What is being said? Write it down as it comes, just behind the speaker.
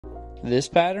This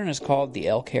pattern is called the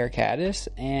Caddis,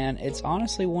 and it's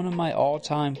honestly one of my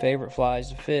all-time favorite flies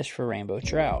to fish for rainbow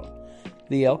trout.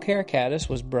 The Caddis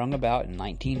was brung about in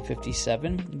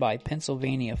 1957 by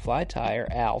Pennsylvania fly tyer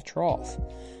Al Troth.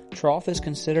 Troth is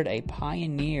considered a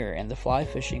pioneer in the fly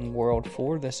fishing world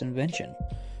for this invention.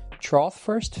 Troth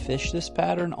first fished this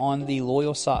pattern on the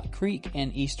Loyalsock Creek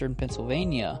in eastern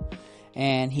Pennsylvania,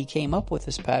 and he came up with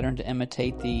this pattern to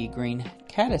imitate the green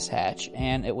caddis hatch,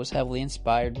 and it was heavily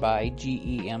inspired by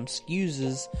G.E.M.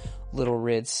 Scuse's Little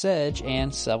Red Sedge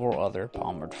and several other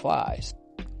palmered flies.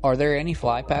 Are there any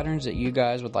fly patterns that you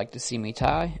guys would like to see me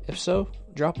tie? If so,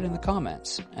 drop it in the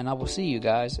comments, and I will see you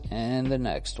guys in the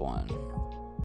next one.